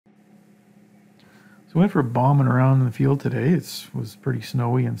So I went for bombing around in the field today. It was pretty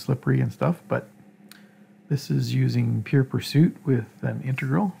snowy and slippery and stuff, but this is using PurePursuit with an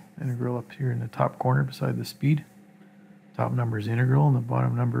integral. Integral up here in the top corner beside the speed. Top number is integral, and the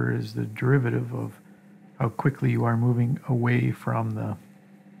bottom number is the derivative of how quickly you are moving away from the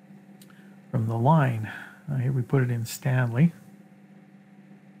line. Here we put it in Stanley.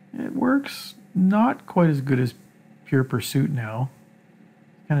 It works not quite as good as PurePursuit now.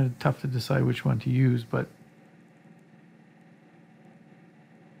 Kind of tough to decide which one to use, but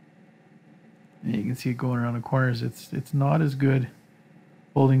you can see it going around the corners. It's not as good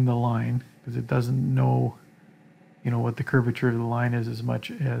holding the line because it doesn't know, what the curvature of the line is as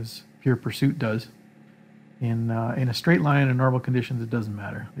much as PurePursuit does. In a straight line in normal conditions, it doesn't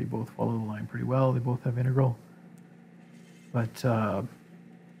matter. They both follow the line pretty well. They both have integral, but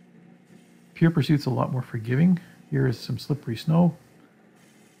PurePursuit's a lot more forgiving. Here is some slippery snow,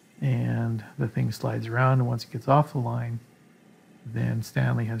 and the thing slides around, and once it gets off the line, then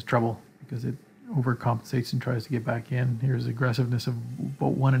Stanley has trouble because it overcompensates and tries to get back in. Here's aggressiveness of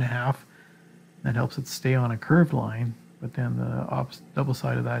about 1.5. That helps it stay on a curved line, but then the double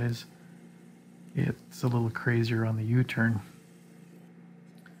side of that is it's a little crazier on the U-turn.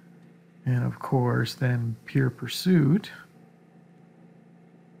 And of course, then PurePursuit,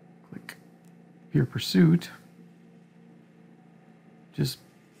 click PurePursuit, just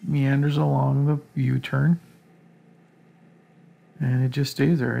meanders along the U-turn, and it just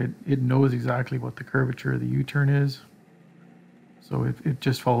stays there. It knows exactly what the curvature of the U-turn is, so it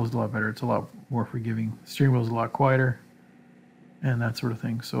just follows a lot better. It's a lot more forgiving. The steering wheel is a lot quieter, and that sort of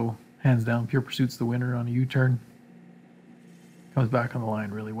thing. So hands down, PurePursuit's the winner on a U-turn. Comes back on the line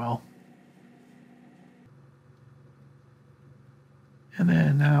really well. And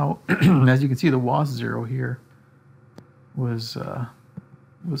then now, as you can see, the WAS 0 here was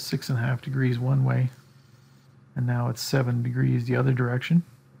 6.5 degrees one way, and now it's 7 degrees the other direction.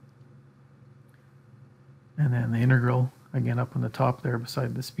 And then the integral, again, up on the top there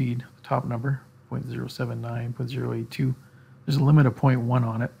beside the speed, the top number, 0.079, 0.082. There's a limit of 0.1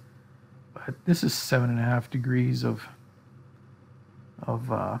 on it, but this is 7.5 degrees of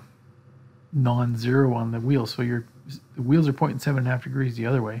non-zero on the wheel, so the wheels are pointing 7.5 degrees the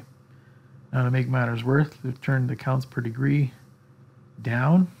other way. Now, to make matters worse, they've turned the counts per degree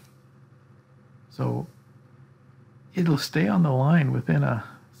down, so it'll stay on the line within a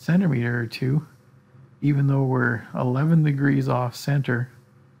centimeter or two, even though we're 11 degrees off center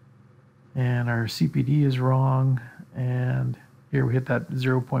and our CPD is wrong. And here we hit that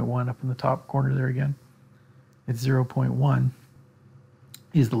 0.1 up in the top corner there again. It's 0.1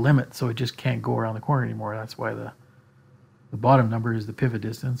 is the limit, so it just can't go around the corner anymore. That's why the bottom number is the pivot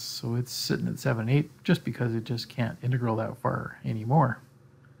distance, so it's sitting at 7.8 just because it just can't integral that far anymore.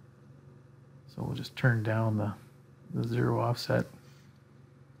 So we'll just turn down the zero offset,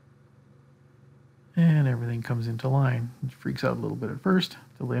 and everything comes into line. It freaks out a little bit at first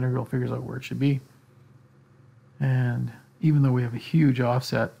till the integral figures out where it should be. And even though we have a huge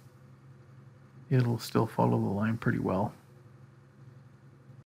offset, it'll still follow the line pretty well.